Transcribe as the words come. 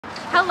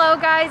Hello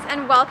guys,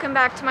 and welcome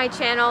back to my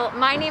channel.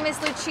 My name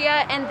is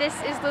Lucia and this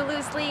is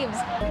Lulu's Leaves.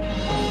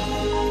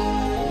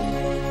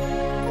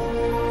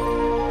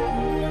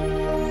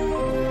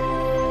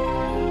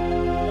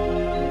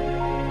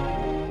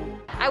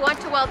 I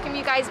want to welcome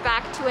you guys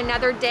back to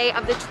another day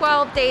of the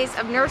 12 days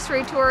of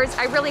nursery tours.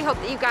 I really hope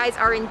that you guys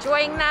are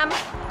enjoying them.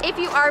 If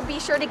you are, be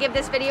sure to give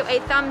this video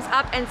a thumbs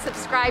up and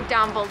subscribe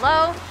down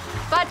below.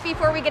 But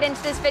before we get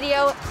into this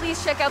video,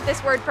 please check out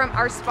this word from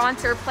our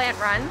sponsor,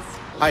 Plantrunz.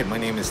 Hi, my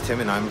name is Tim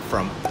and I'm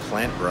from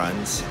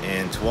Plantrunz,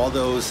 and to all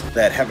those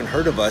that haven't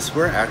heard of us,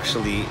 we're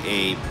actually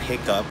a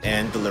pickup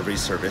and delivery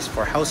service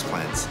for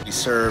houseplants. We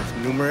serve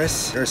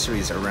numerous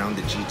nurseries around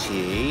the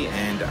GTA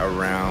and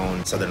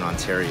around Southern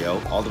Ontario,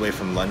 all the way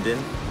from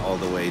London, all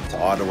the way to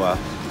Ottawa,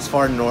 as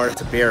far north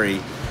to Barrie,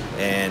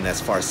 and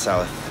as far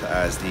south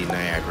as the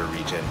Niagara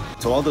region.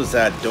 To all those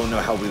that don't know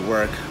how we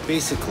work,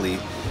 basically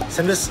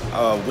send us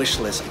a wish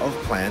list of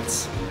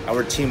plants.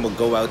 Our team will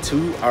go out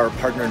to our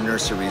partner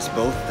nurseries,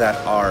 both that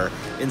are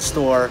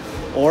in-store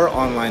or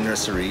online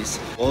nurseries.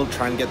 We'll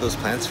try and get those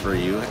plants for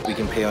you. We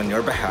can pay on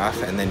your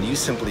behalf, and then you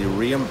simply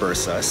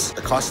reimburse us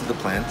the cost of the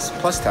plants,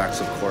 plus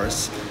tax of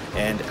course,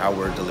 and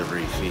our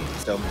delivery fee.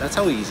 So that's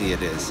how easy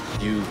it is.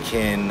 You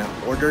can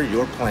order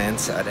your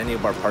plants at any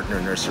of our partner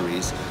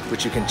nurseries,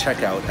 which you can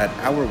check out at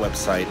our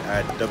website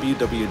at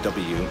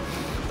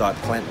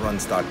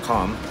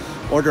www.plantrunz.com.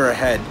 Order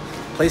ahead,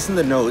 place in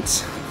the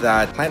notes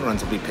that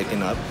Plantrunz will be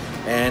picking up,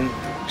 and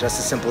just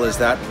as simple as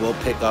that, we'll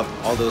pick up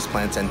all those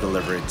plants and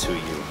deliver it to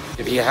you.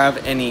 If you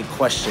have any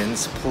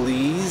questions,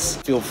 please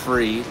feel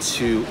free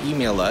to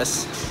email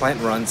us,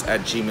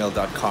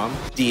 plantrunz@gmail.com.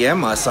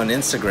 DM us on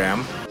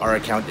Instagram. Our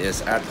account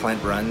is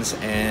 @plantrunz,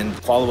 and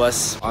follow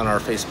us on our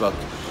Facebook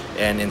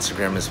and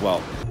Instagram as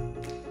well.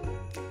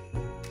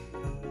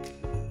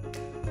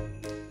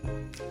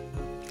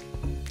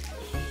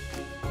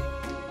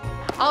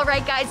 All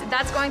right guys,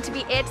 that's going to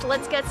be it.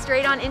 Let's get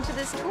straight on into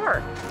this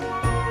tour.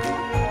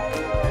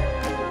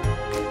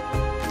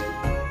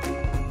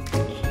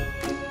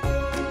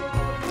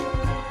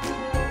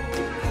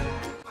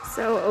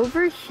 So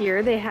over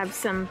here they have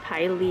some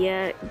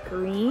Pilea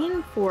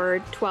Green for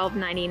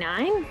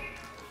 $12.99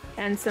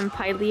 and some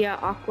Pilea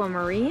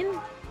Aquamarine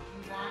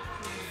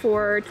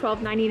for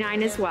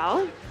 $12.99 as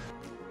well.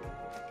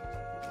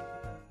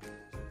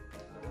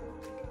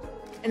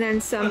 And then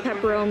some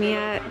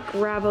Peperomia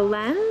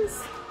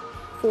Gravelens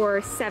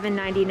for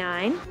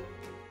 $7.99.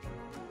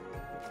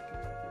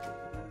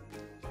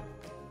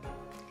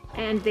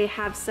 And they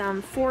have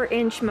some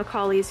 4-inch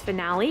Macaulay's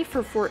Finale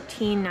for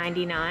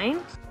 $14.99.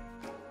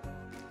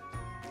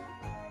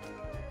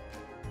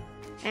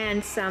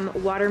 And some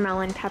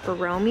Watermelon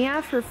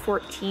Peperomia for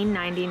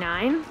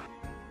 $14.99.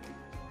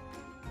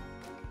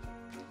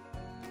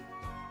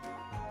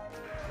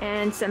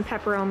 And some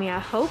Peperomia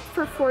Hope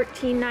for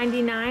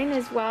 $14.99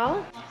 as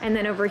well. And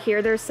then over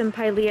here there's some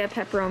Pilea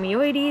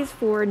Peperomioides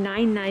for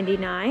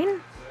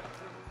 $9.99.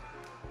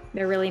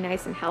 They're really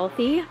nice and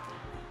healthy.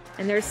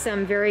 And there's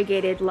some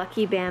variegated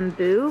Lucky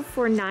Bamboo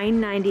for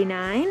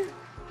 $9.99.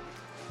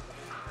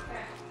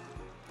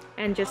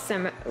 And just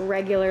some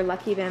regular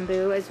Lucky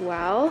Bamboo as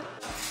well.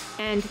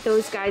 And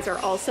those guys are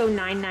also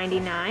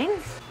 $9.99.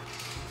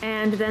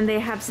 And then they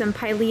have some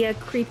Pilea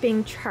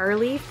Creeping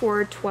Charlie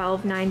for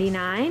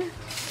 $12.99.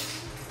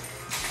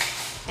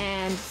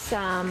 And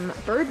some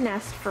Bird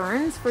Nest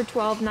Ferns for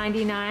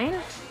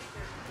 $12.99.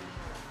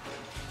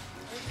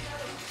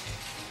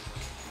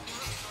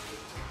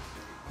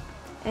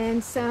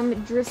 And some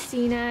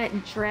Dracaena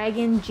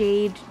Dragon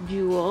Jade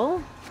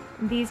Jewel.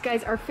 These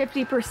guys are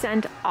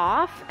 50%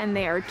 off and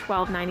they are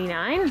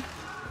 $12.99.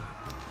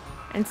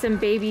 And some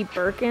baby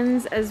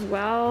Birkins as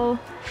well.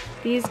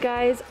 These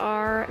guys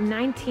are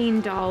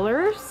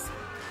 $19.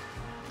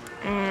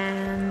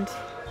 And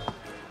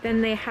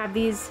then they have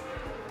these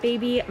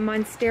baby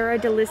Monstera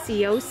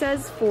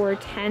Deliciosas for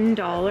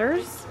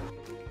 $10.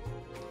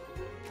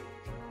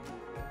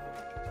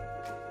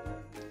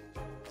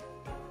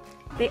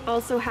 They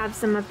also have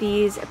some of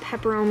these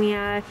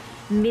Peperomia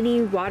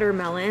Mini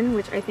Watermelon,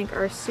 which I think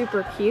are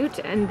super cute,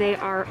 and they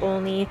are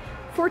only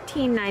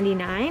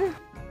 $14.99.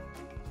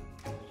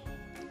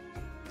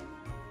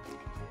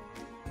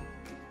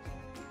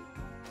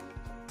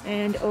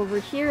 And over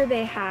here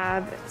they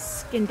have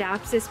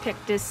Scindapsus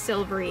Pictus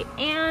Silvery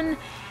Ann,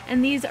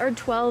 and these are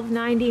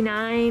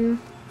 $12.99.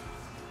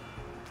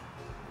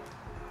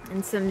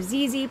 And some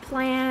ZZ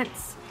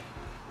plants.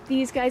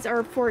 These guys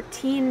are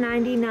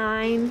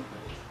 $14.99.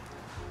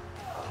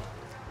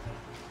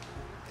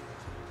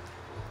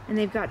 And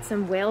they've got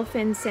some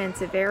Whalefin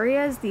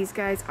Sansevierias. These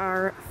guys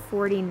are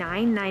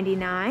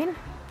 $49.99.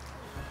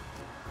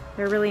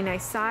 They're really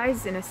nice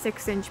size in a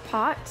 6-inch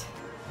pot.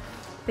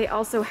 They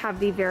also have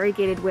the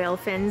variegated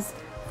Whalefins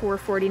for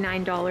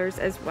 $49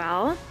 as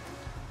well.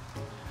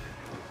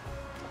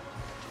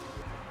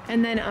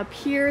 And then up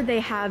here they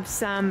have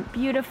some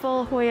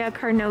beautiful Hoya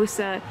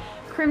Carnosa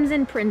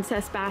Crimson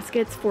Princess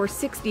baskets for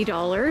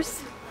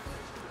 $60.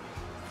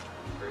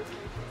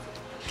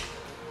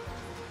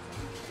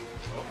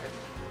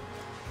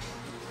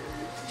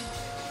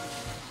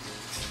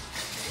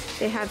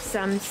 They have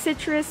some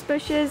citrus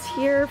bushes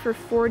here for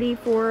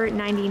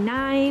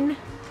 $44.99.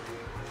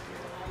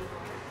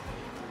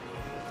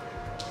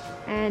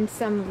 And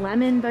some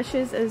lemon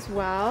bushes as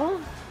well.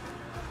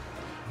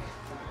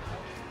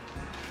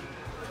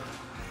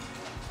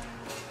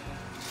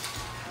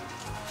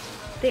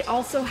 They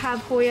also have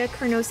Hoya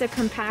Carnosa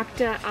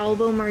Compacta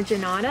Albo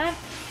Marginata,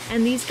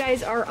 and these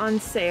guys are on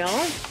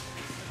sale.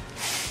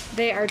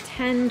 They are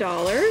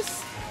 $10.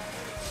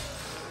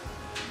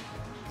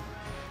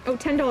 Oh,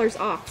 $10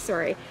 off,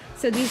 sorry.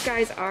 So these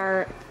guys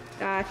are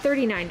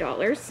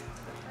 $39.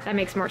 That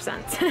makes more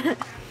sense.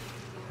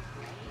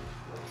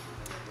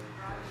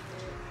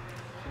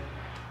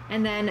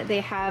 And then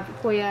they have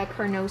Hoya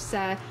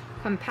Carnosa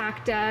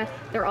Compacta.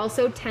 They're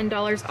also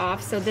 $10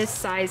 off, so this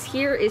size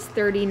here is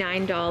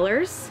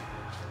 $39.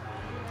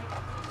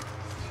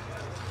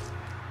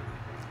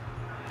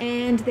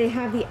 And they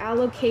have the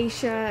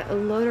Alocasia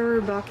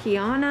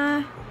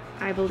Lutterbachia.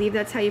 I believe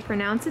that's how you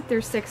pronounce it. They're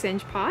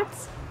 6-inch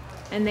pots,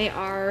 and they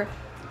are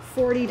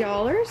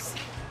 $40.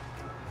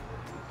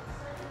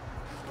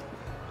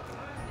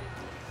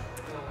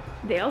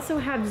 They also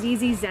have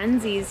ZZ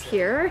Zenzies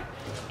here,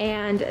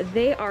 and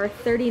they are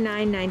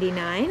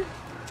 $39.99.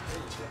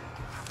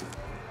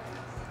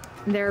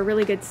 They're a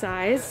really good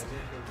size.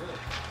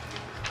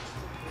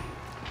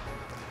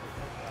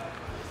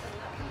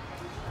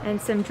 And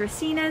some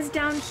Dracaenas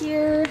down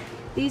here.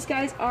 These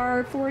guys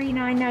are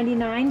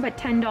 $49.99, but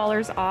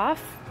 $10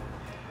 off.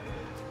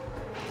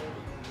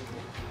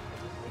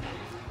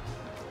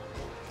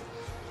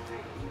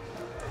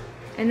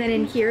 And then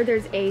in here,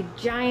 there's a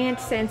giant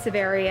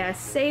Sansevieria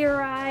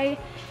Sayuri,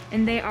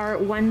 and they are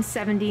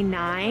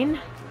 $179.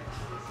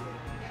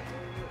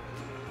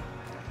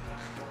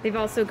 They've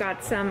also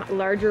got some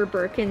larger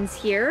Birkins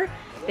here.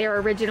 They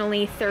are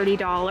originally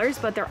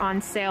 $30, but they're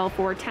on sale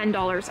for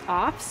 $10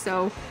 off.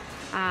 So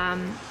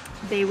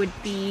they would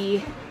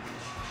be,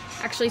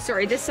 actually,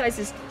 sorry, this size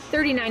is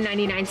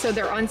 $39.99, so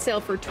they're on sale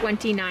for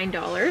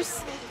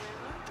 $29.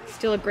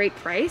 Still a great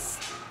price.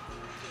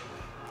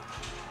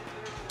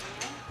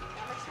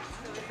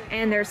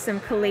 And there's some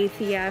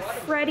Calathea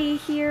Freddy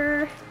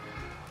here.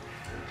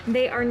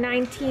 They are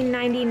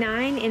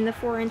 $19.99 in the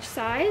 4-inch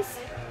size.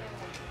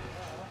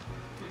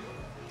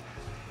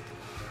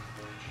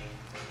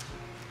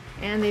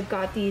 And they've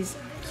got these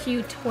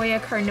cute Hoya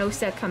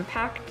Carnosa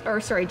compact,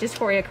 or sorry, just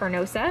Hoya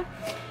Carnosa.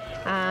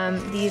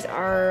 These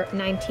are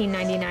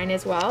 $19.99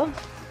 as well.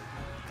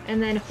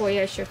 And then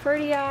Hoya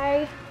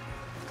Schaffertii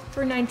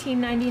for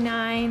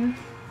 $19.99.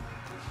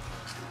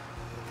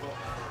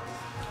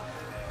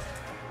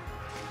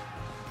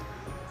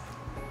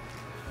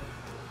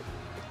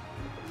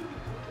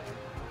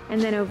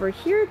 And then over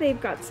here,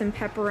 they've got some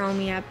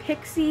Peperomia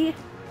Pixie.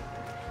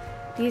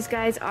 These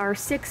guys are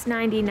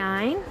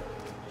 $6.99.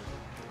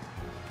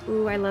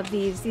 Ooh, I love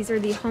these. These are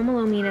the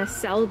Homalomena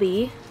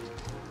Selby,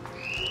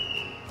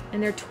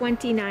 and they're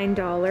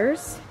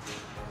 $29.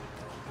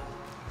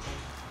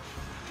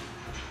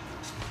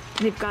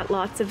 They've got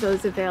lots of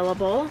those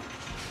available.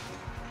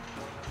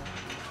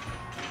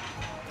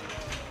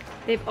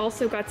 They've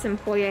also got some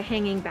Hoya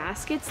hanging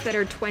baskets that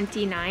are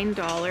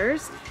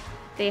 $29.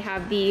 They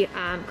have the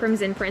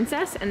Crimson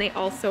Princess, and they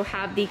also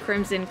have the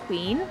Crimson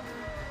Queen.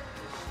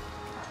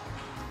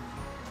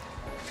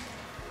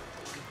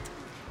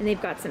 And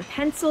they've got some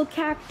pencil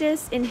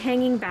cactus in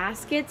hanging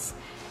baskets.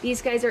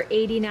 These guys are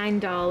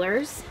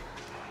 $89.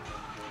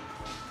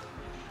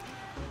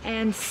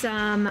 And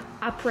some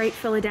upright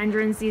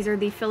philodendrons. These are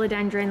the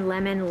Philodendron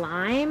Lemon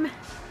Lime,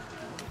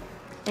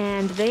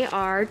 and they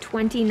are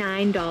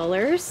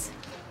 $29.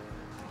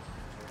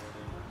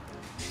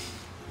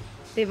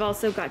 They've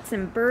also got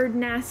some bird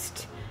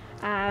nest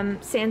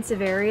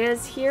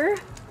Sansevierias here,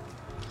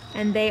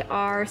 and they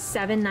are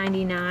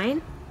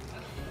 $7.99.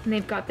 And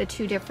they've got the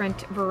two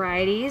different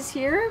varieties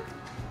here.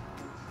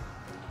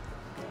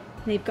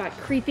 They've got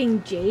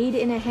Creeping Jade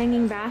in a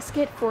hanging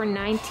basket for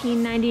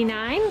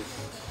 $19.99.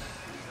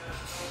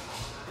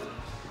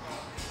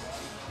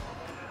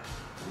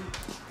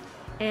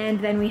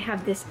 And then we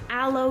have this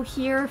aloe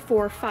here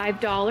for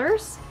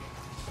 $5.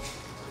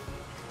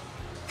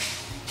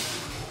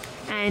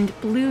 And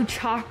blue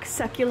chalk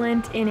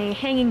succulent in a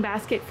hanging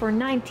basket for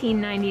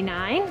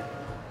 $19.99.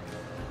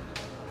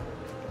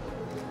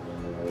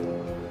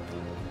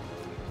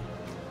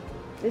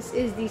 This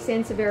is the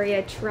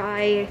Sansevieria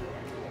Tri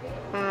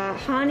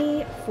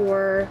Hani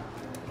for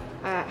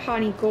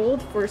Hani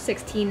Gold for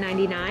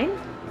 $16.99.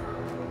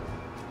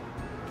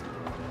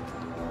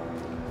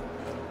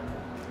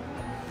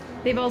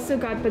 They've also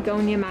got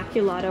Begonia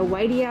Maculata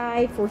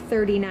Whitey for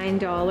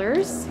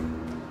 $39.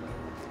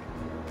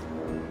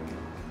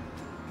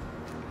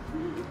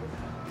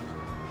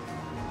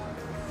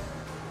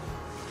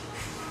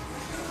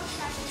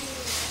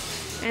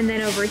 And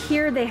then over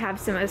here they have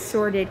some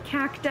assorted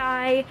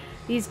cacti.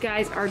 These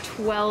guys are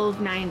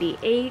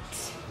 $12.98.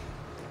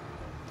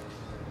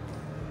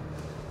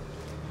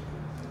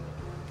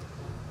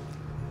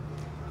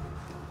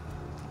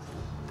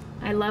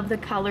 I love the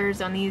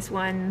colors on these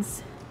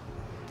ones.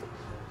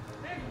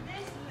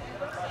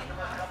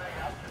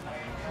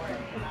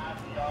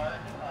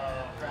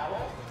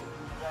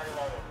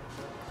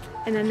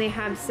 And then they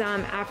have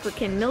some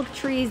African milk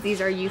trees.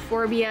 These are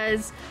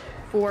euphorbias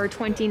for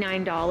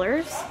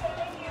 $29.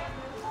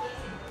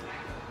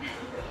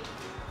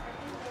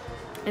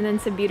 And then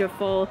some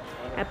beautiful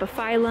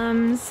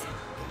epiphyllums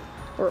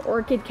or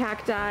orchid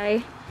cacti.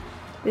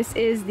 This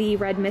is the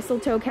red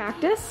mistletoe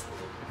cactus.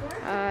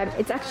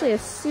 It's actually a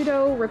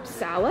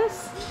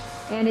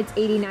pseudo-rhipsalis, and it's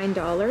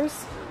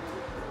 $89.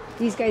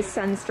 These guys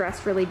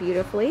sun-stress really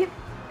beautifully.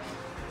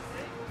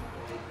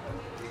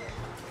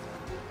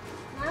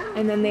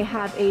 And then they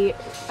have a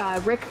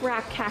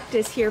rickrack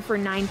cactus here for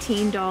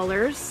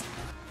 $19.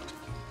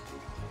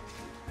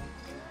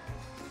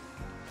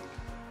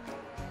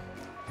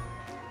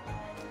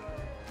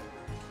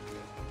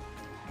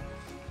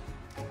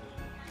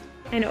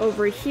 And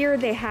over here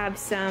they have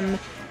some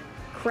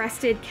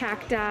crested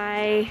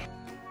cacti.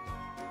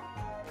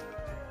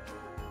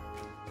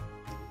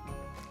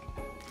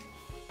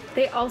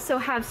 They also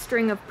have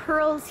string of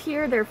pearls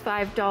here. They're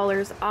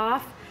 $5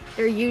 off.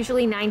 They're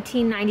usually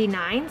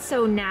 $19.99,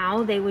 so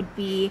now they would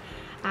be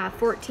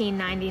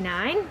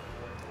 $14.99.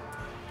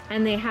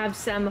 And they have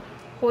some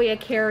Hoya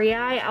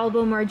carrii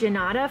albo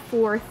marginata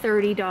for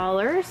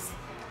 $30.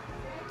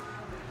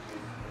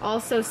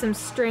 Also some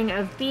string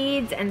of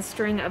beads and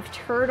string of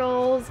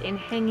turtles in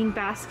hanging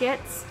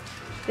baskets.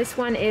 This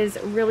one is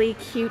really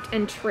cute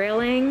and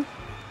trailing,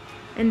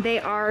 and they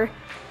are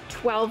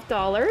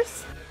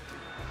 $12.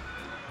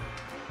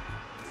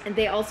 And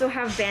they also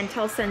have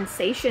Bantel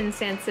Sensation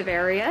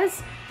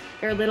Sansevierias.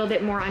 They're a little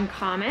bit more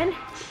uncommon,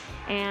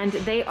 and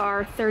they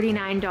are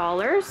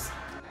 $39.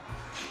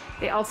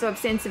 They also have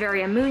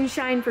Sansevieria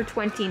Moonshine for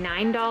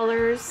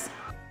 $29.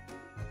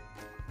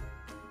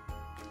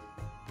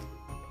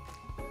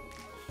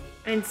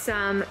 And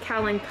some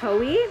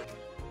Kalanchoe.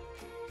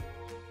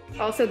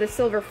 Also the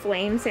Silver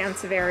Flame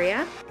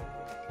Sansevieria.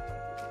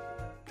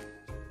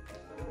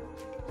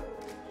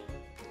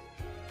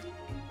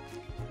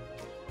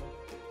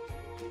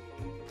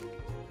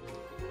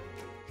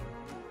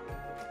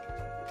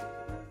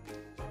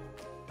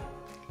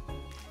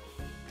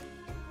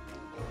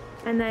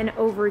 And then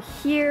over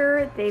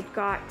here, they've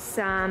got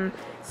some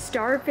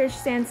Starfish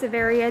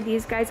Sansevieria.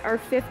 These guys are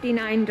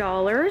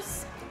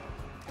 $59.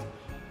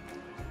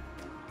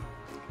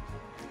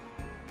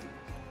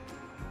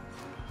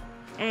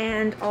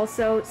 And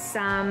also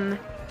some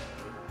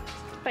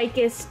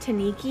Ficus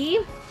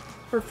Taniki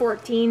for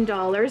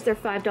 $14. They're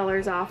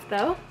 $5 off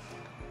though.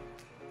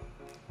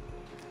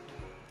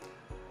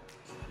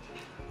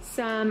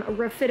 Some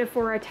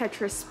Rhaphidophora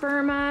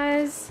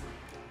tetraspermas.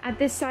 At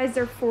this size,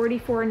 they're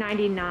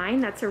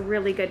 $44.99. That's a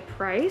really good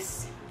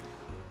price.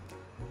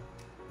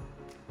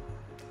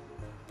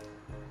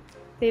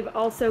 They've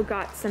also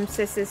got some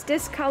Cissus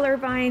discolor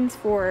vines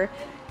for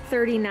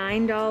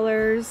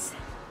 $39.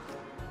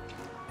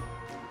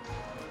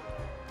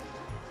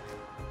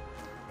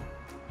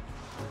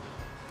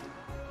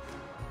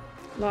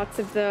 Lots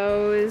of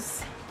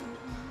those.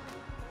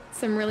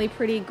 Some really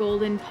pretty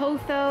golden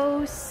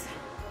pothos.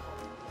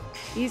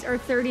 These are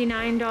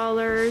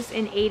 $39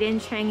 in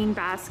 8-inch hanging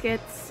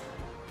baskets.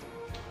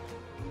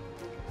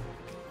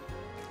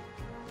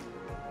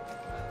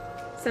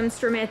 Some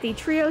Stromathe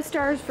Trio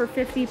Stars for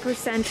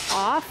 50%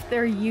 off.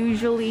 They're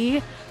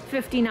usually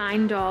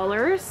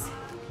 $59.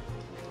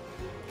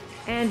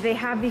 And they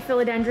have the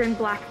Philodendron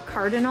Black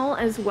Cardinal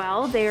as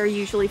well. They are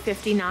usually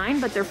 $59,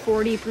 but they're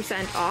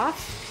 40%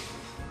 off.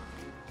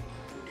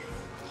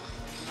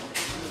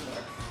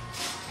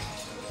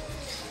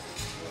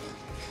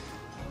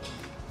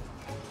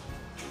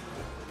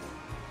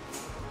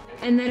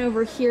 And then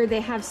over here they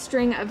have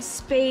String of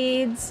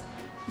Spades,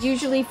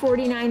 usually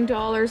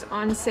 $49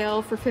 on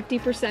sale for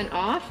 50%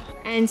 off,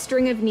 and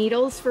String of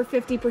Needles for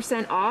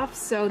 50% off,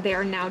 so they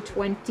are now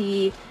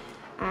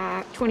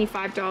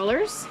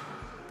 $25.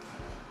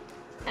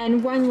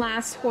 And one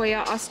last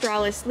Hoya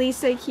Australis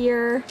Lisa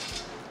here.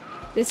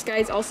 This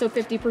guy's also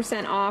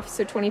 50% off,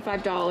 so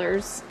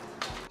 $25.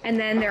 And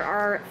then there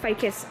are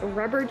Ficus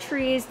rubber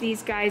trees.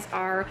 These guys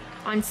are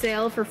on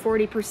sale for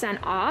 40%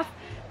 off.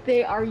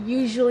 They are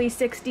usually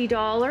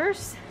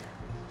 $60.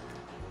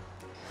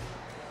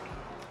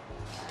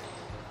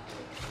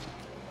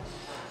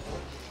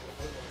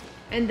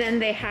 And then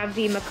they have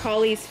the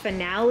Macaulay's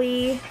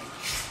Finale.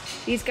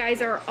 These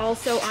guys are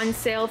also on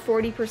sale,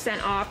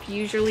 40% off,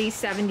 usually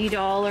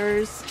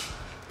 $70.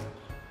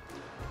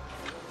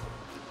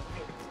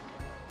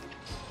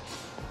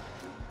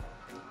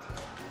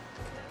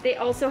 They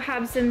also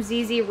have some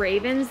ZZ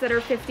Ravens that are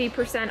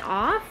 50%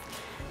 off.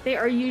 They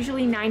are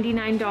usually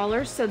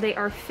 $99, so they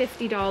are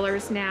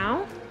 $50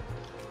 now.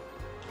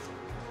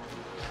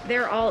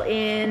 They're all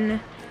in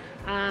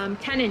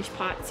 10-inch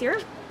pots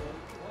here.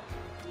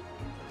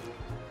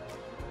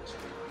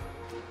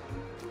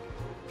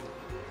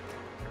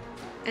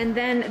 And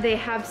then they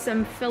have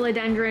some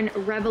Philodendron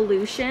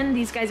Revolution.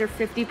 These guys are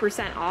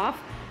 50% off.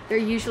 They're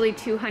usually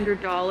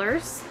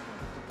 $200.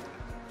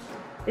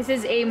 This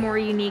is a more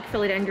unique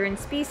philodendron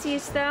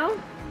species though.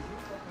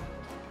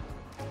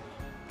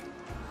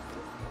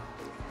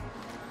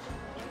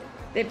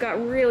 They've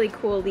got really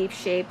cool leaf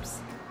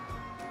shapes.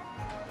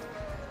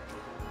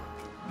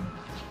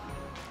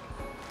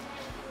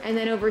 And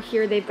then over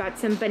here they've got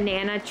some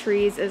banana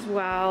trees as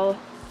well.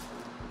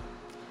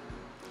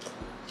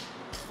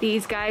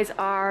 These guys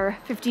are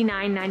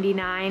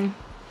 $59.99.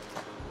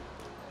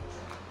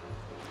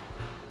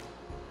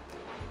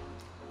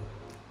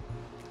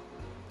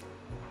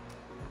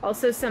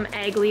 Also some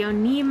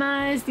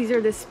aglaonemas. These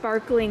are the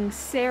sparkling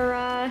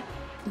Sarah.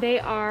 They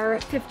are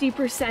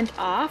 50%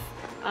 off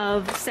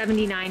of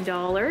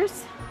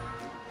 $79.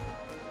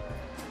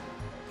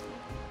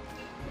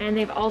 And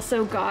they've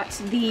also got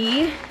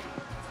the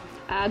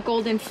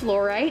golden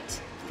fluorite,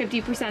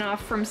 50%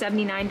 off from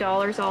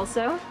 $79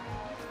 also.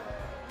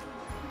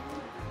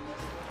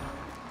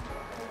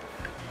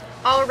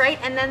 All right,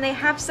 and then they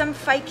have some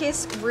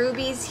ficus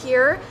rubies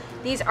here.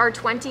 These are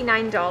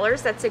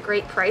 $29. That's a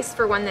great price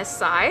for one this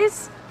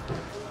size.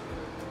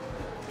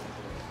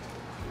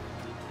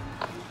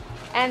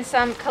 And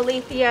some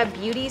Calathea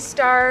Beauty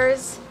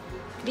Stars.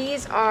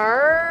 These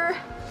are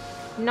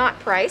not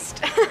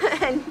priced,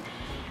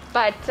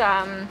 but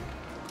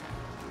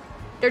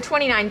they're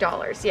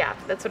 $29. Yeah,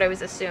 that's what I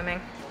was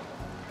assuming.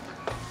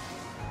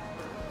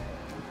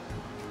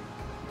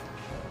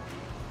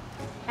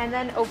 And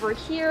then over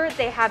here,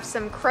 they have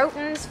some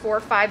crotons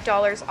for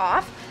 $5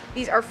 off.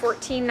 These are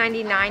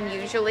 $14.99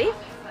 usually.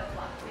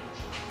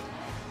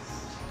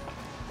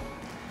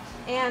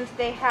 And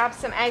they have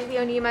some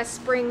Aglaonema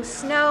Spring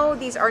Snow.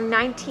 These are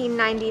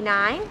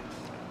 $19.99.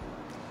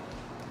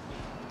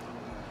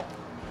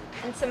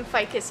 And some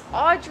Ficus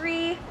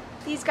Audrey.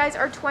 These guys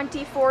are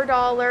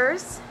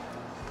 $24.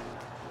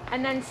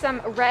 And then some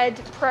red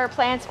prayer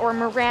plants or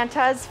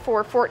Marantas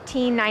for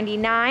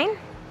 $14.99.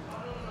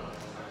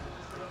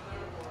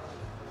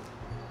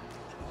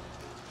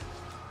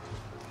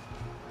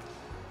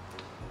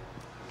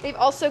 They've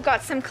also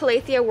got some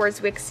Calathea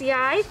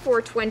Warswickii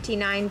for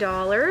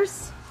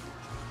 $29.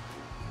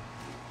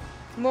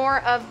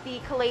 More of the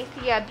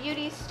Calathea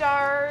Beauty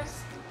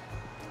Stars.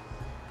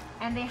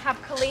 And they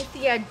have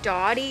Calathea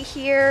Dottie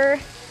here.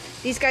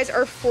 These guys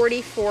are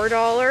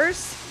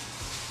 $44.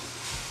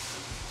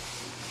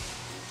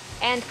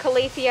 And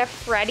Calathea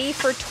Freddy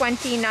for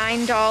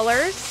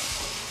 $29.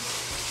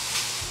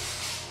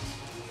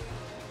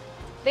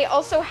 They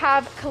also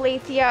have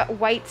Calathea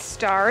White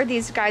Star.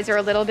 These guys are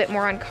a little bit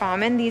more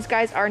uncommon. These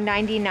guys are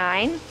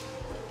 $99.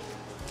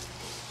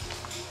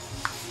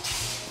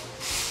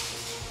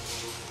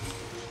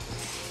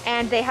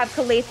 And they have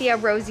Calathea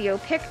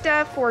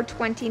Rosiopicta for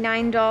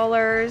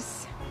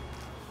 $29.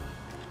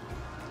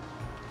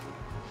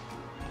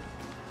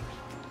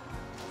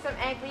 Some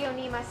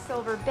Aglaonema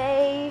Silver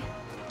Bay.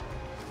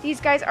 These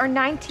guys are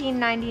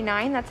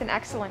 $19.99. That's an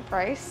excellent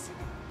price.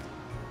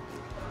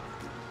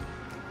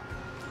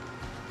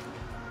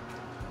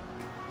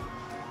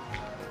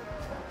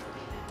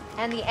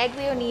 And the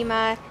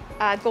Aglaonema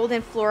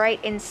Golden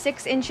Fluorite in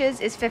 6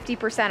 inches is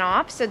 50%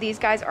 off. So these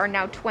guys are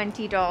now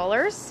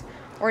 $20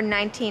 or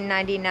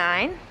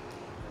 $19.99.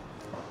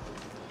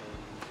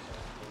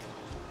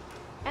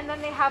 And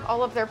then they have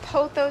all of their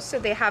pothos. So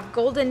they have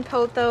golden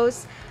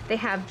pothos, they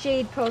have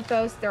jade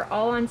pothos. They're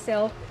all on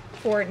sale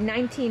for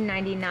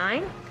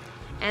 $19.99.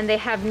 And they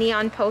have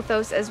neon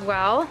pothos as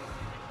well.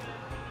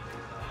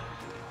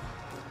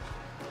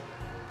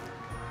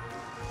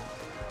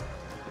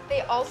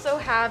 They also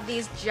have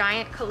these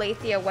giant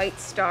Calathea White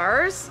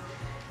Stars.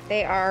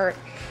 They are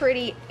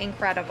pretty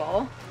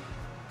incredible.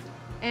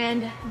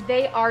 And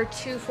they are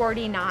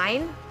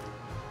 $249.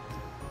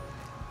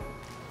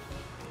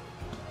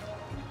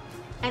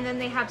 And then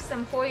they have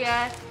some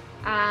Hoya,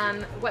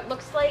 what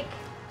looks like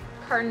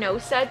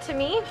Carnosa to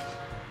me.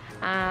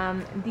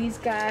 These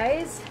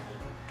guys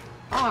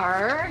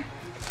are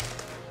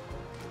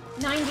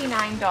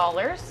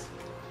 $99.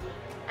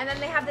 And then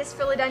they have this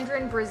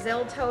Philodendron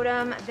Brazil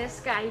Totem.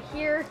 This guy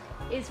here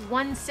is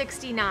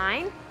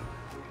 $169.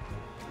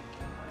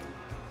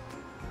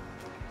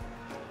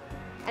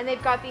 And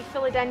they've got the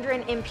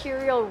Philodendron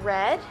Imperial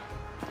Red.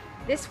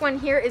 This one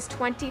here is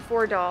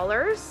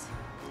 $24.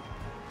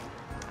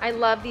 I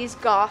love these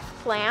goth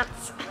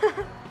plants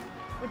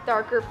with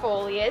darker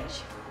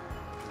foliage.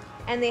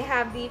 And they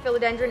have the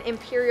Philodendron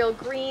Imperial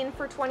Green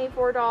for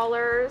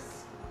 $24.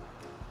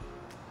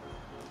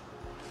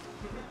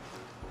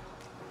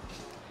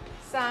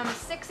 Some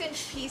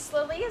 6-inch peace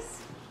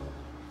lilies.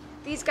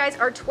 These guys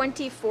are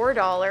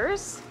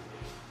 $24.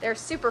 They're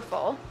super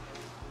full.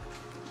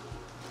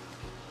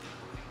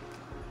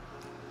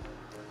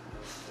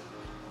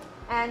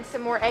 And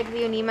some more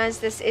Aglaonemas.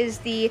 This is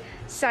the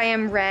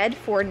Siam Red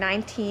for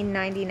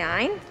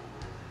 $19.99.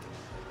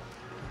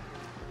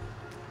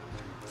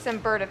 Some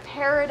Bird of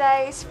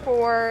Paradise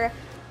for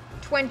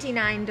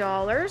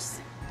 $29.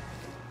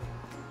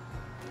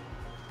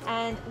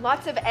 And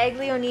lots of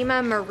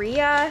Aglaonema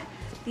Maria.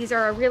 These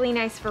are a really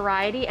nice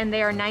variety and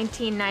they are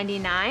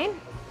 $19.99.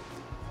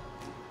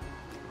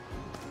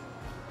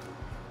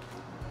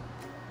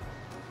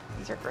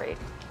 These are great.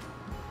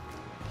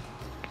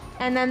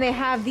 And then they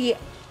have the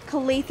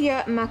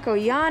Calathea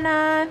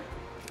Makoyana.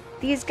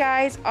 These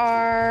guys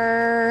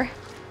are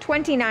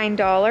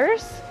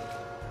 $29.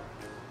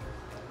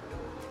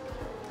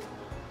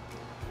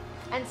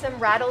 And some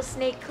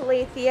rattlesnake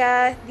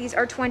calathea. These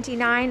are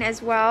 $29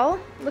 as well.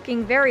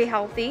 Looking very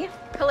healthy.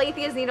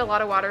 Calatheas need a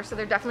lot of water, so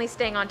they're definitely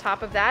staying on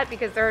top of that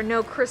because there are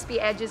no crispy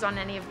edges on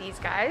any of these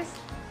guys.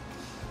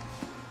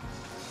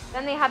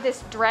 Then they have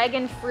this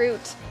dragon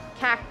fruit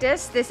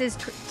cactus. This is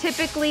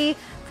typically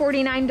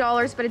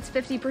 $49, but it's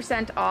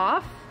 50%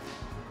 off.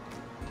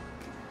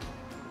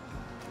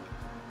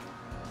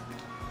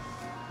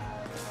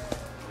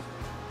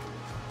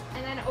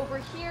 And then over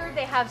here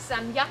they have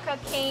some yucca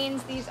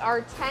canes. These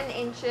are 10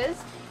 inches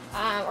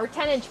or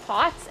 10-inch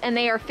pots, and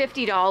they are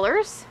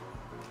 $50.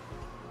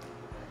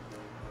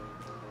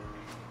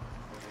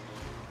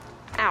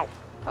 Ow.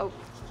 Oh,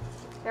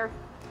 they're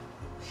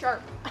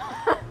sharp.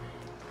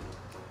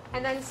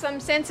 And then some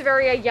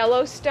Sansevieria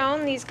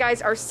Yellowstone. These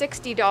guys are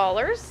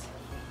 $60.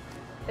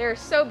 They're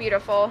so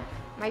beautiful.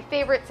 My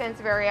favorite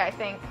Sansevieria, I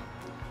think.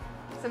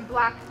 Some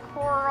black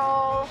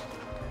coral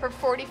for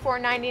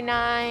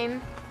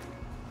 $44.99.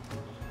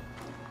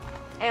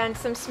 And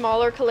some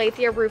smaller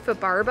Calathea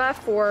rufibarba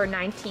for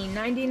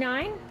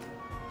 $19.99.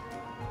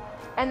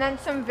 And then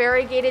some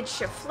variegated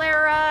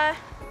Schefflera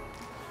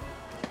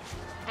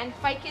and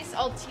Ficus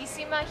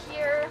altissima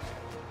here.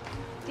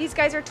 These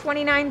guys are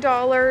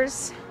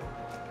 $29.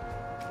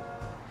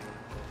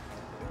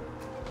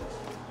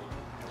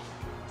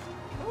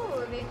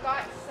 Ooh, they've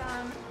got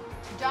some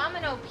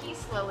domino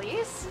peace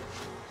lilies.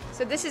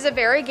 So this is a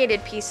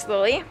variegated peace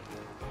lily.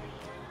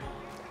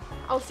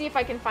 I'll see if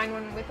I can find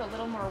one with a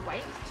little more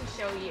white to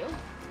show you.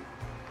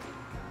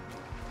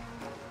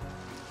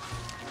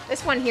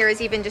 This one here is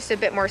even just a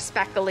bit more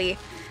speckly,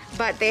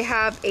 but they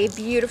have a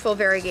beautiful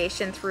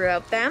variegation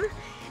throughout them.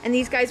 And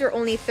these guys are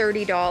only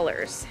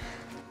 $30.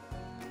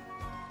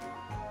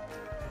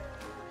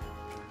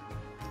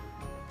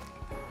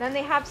 Then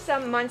they have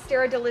some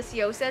Monstera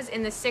deliciosas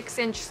in the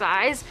 6-inch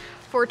size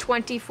for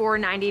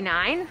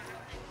 $24.99.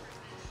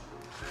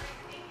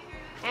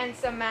 And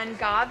some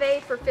Mangave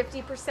for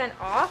 50%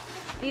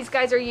 off. These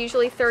guys are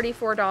usually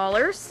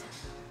 $34.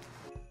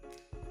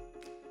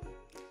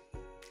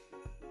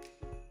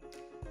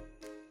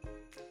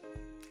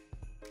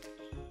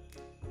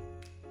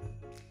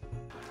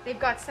 They've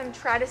got some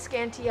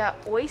Tradescantia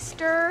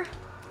oyster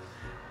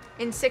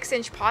in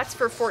 6-inch pots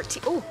for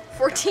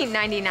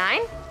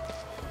 $14.99.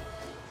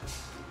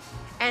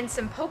 And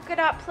some polka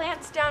dot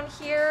plants down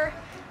here.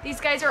 These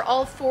guys are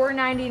all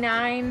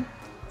 $4.99.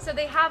 So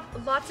they have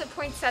lots of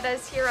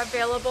poinsettias here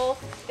available.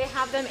 They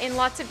have them in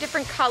lots of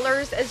different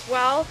colors as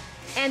well.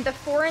 And the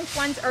 4-inch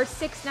ones are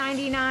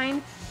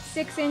 $6.99,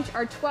 6-inch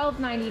are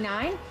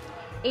 $12.99,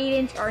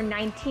 8-inch are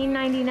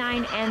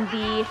 $19.99, and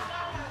the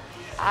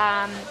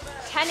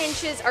 10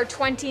 inches are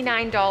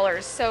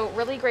 $29. So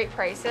really great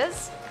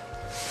prices.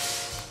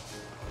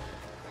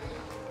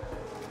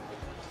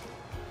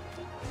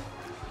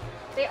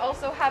 They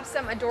also have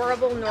some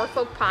adorable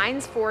Norfolk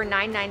pines for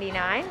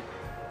 $9.99.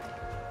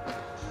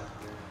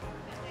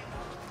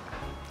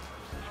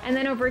 And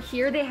then over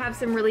here they have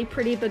some really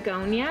pretty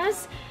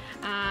begonias.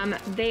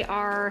 They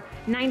are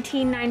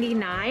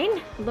 $19.99.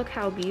 Look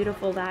how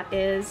beautiful that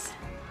is.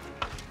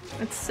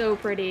 That's so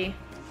pretty.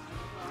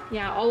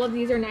 Yeah, all of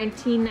these are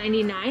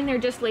 $19.99. They're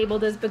just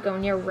labeled as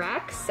Begonia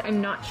Rex.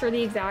 I'm not sure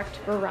the exact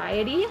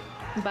variety,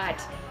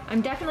 but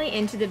I'm definitely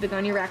into the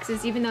Begonia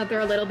Rexes, even though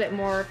they're a little bit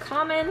more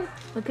common.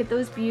 Look at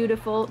those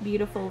beautiful,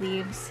 beautiful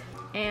leaves.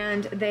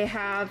 And they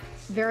have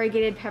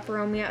variegated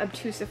Peperomia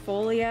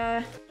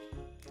obtusifolia.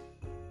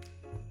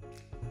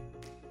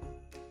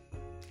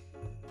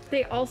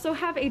 They also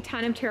have a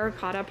ton of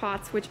terracotta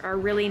pots, which are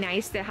really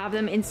nice. They have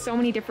them in so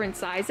many different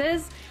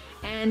sizes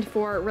and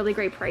for really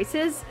great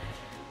prices.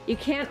 You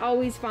can't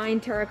always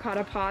find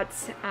terracotta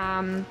pots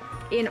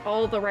in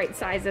all the right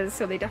sizes,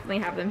 so they definitely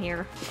have them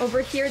here. Over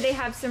here they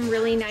have some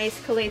really nice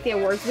Calathea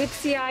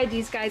Warwickii.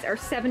 These guys are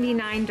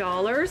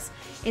 $79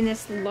 in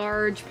this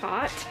large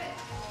pot.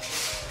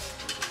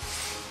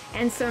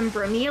 And some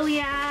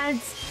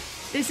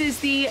bromeliads. This is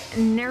the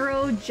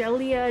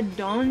Neurogelia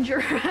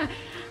Dongera.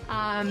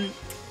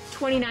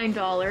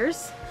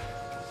 $29.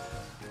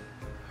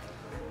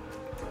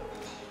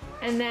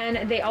 And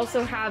then they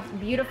also have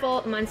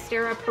beautiful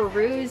Monstera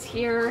Perus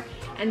here,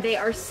 and they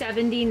are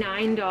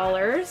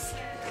 $79.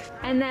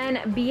 And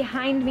then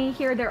behind me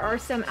here there are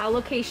some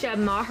Alocasia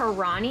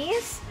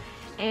Maharanis,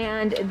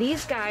 and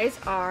these guys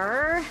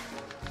are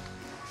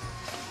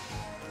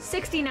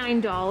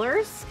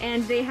 $69,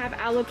 and they have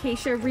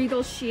Alocasia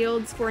Regal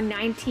Shields for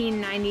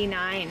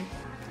 $19.99.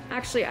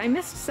 Actually, I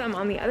missed some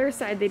on the other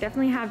side. They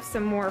definitely have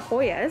some more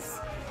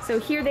Hoyas. So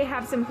here they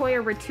have some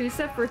Hoya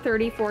retusa for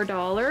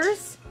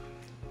 $34.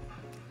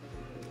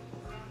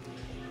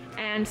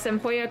 And some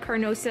Hoya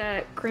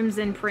carnosa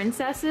Crimson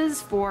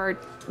Princesses for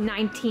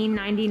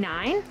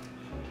 $19.99.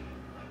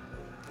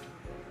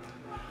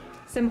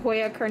 Some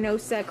Hoya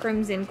carnosa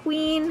Crimson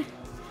Queen.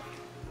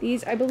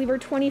 These I believe are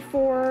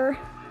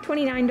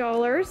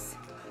 $29.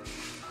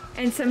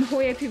 And some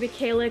Hoya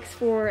pubicalyx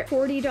for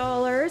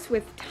 $40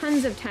 with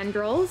tons of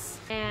tendrils.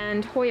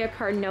 And Hoya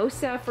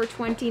carnosa for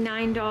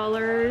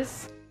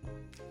 $29.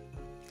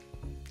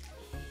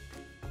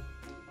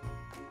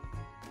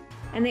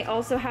 And they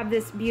also have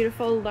this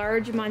beautiful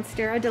large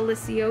Monstera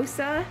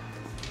Deliciosa,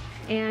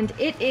 and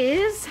it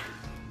is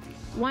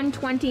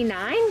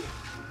 $129.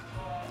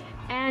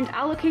 And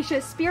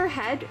Alocasia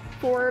Spearhead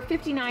for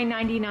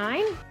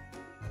 $59.99.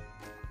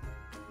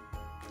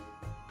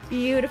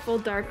 Beautiful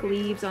dark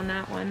leaves on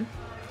that one.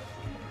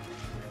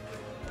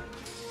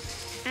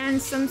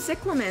 And some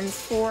cyclamens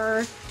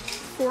for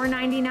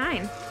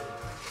 $4.99.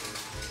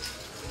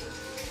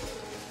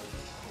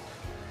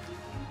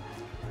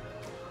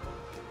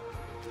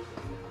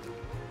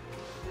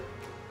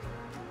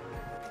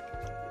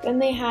 Then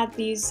they had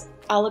these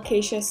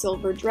Alocasia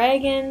Silver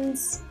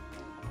Dragons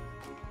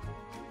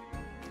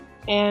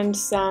and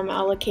some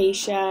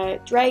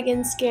Alocasia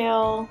Dragon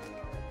Scale.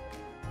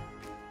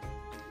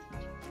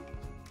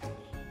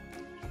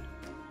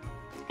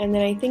 And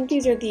then I think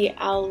these are the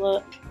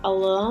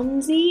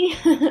Alonzi,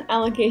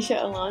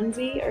 Alocasia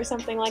Alonzi or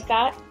something like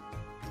that.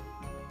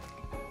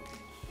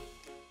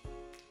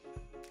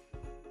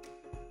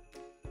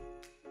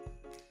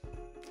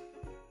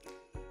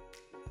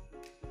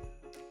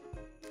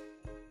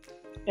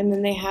 And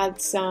then they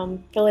had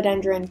some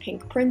Philodendron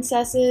Pink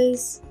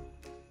Princesses.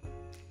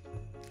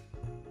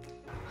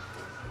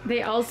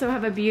 They also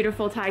have a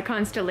beautiful Thai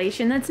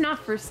constellation that's not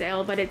for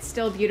sale, but it's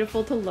still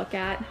beautiful to look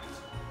at.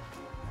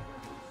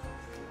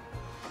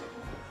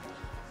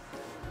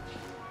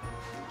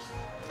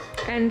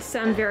 And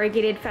some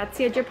variegated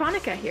Fatsia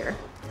japonica here.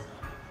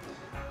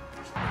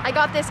 I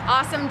got this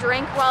awesome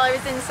drink while I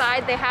was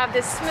inside. They have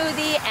this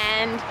smoothie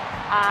and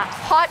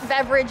hot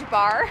beverage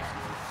bar.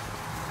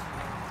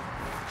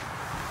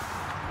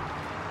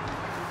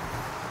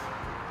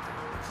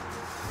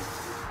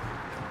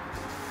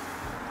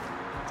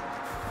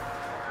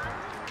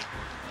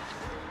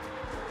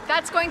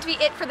 That's going to be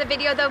it for the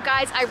video though,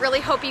 guys. I really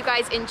hope you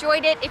guys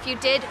enjoyed it. If you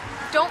did,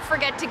 don't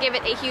forget to give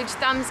it a huge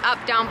thumbs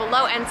up down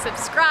below and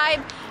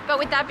subscribe. But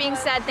with that being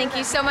said, thank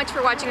you so much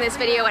for watching this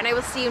video, and I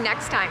will see you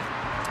next time.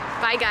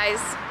 Bye, guys.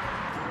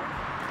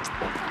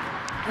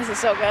 This is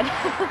so good.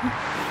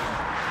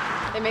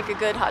 They make a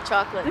good hot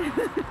chocolate.